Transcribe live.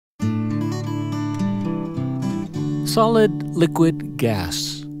Solid, liquid,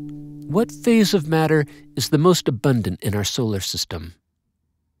 gas. What phase of matter is the most abundant in our solar system?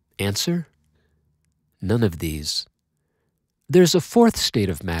 Answer: none of these. There's a fourth state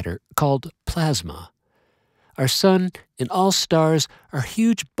of matter called plasma. Our sun and all stars are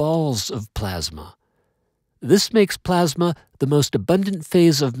huge balls of plasma. This makes plasma the most abundant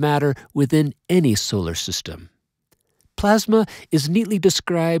phase of matter within any solar system. Plasma is neatly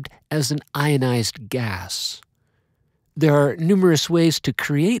described as an ionized gas. There are numerous ways to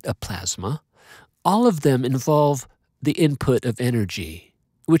create a plasma. All of them involve the input of energy,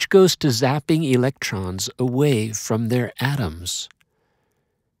 which goes to zapping electrons away from their atoms.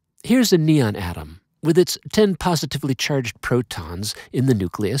 Here's a neon atom with its 10 positively charged protons in the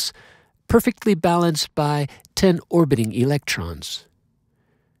nucleus, perfectly balanced by 10 orbiting electrons.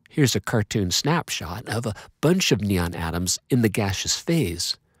 Here's a cartoon snapshot of a bunch of neon atoms in the gaseous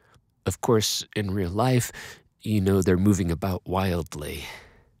phase. Of course, in real life, you know they're moving about wildly.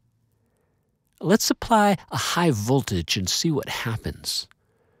 Let's apply a high voltage and see what happens.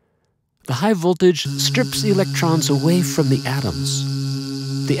 The high voltage strips electrons away from the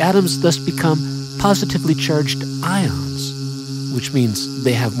atoms. The atoms thus become positively charged ions, which means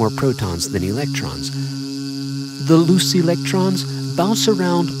they have more protons than electrons. The loose electrons bounce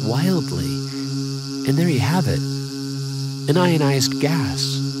around wildly, and there you have it, an ionized gas.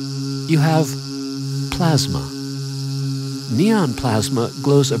 You have plasma. Neon plasma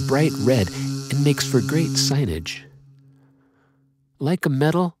glows a bright red and makes for great signage. Like a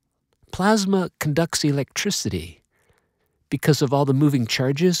metal, plasma conducts electricity. Because of all the moving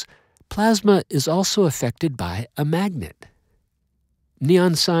charges, plasma is also affected by a magnet.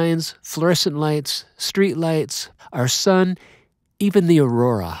 Neon signs, fluorescent lights, street lights, our sun, even the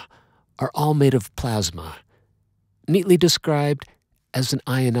aurora, are all made of plasma, neatly described as an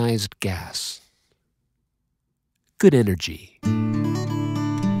ionized gas. Good energy.